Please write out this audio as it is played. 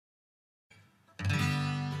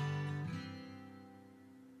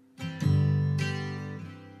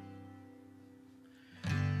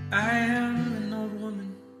I am an old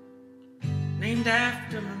woman, named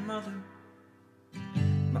after my mother.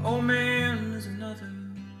 My old man is another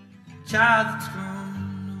child that's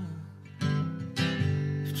grown old.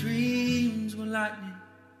 If dreams were lightning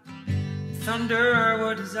and thunder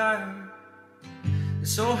were desire,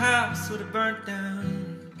 this old house would have burnt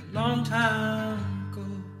down a long time ago.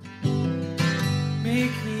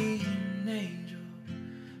 Make me an angel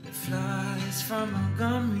that flies from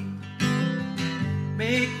Montgomery.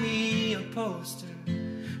 Make me a poster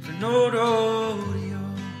for no rodeo.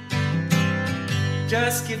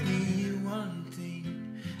 Just give me one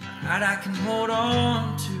thing that I can hold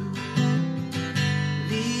on to.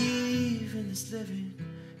 Believe in this living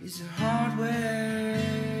is a hard way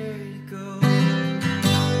to go.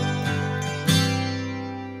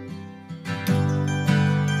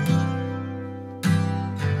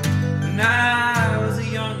 When I was a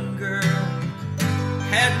young girl,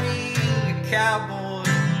 had me a cowboy.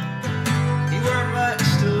 He weren't much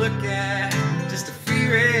to look at, just a free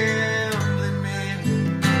rambling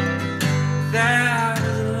man. That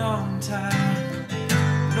was a long time,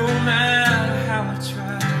 no matter how I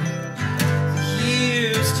tried. The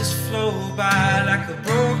years just flow by like a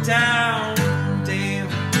broke down dam.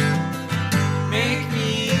 Make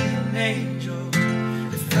me an angel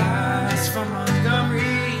that flies from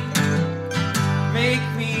Montgomery. Make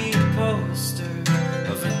me a poster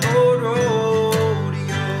of an old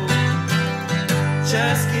rodeo.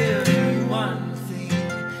 Just give me one thing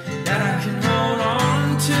that I can hold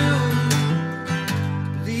on to.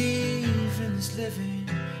 Believe in this living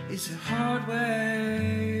is a hard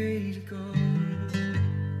way to go.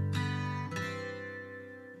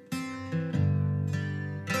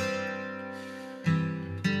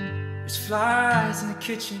 There's flies in the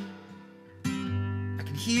kitchen, I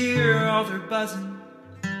can hear all their buzzing,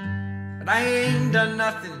 but I ain't done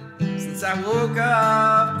nothing since I woke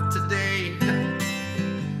up today.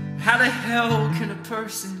 How the hell can a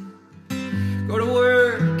person go to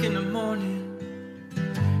work in the morning,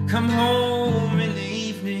 come home in the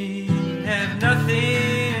evening, and have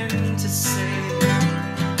nothing to say?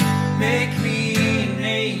 Make me an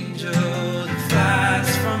angel that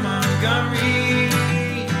flies from Montgomery.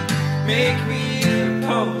 Make me a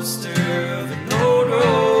poster of an old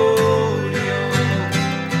rodeo.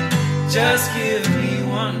 Just give me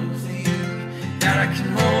one thing that I can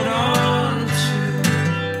hold on to.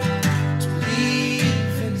 To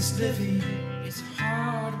believe in this living is a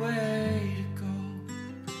hard way to go.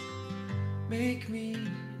 Make me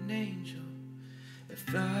an angel that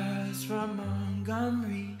flies from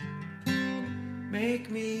Montgomery. Make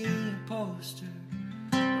me a poster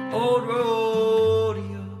of old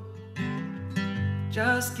rodeo.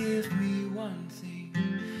 Just give me one thing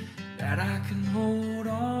that I can hold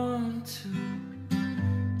on to.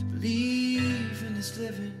 To believe in this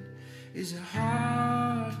living is a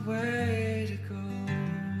hard way to go.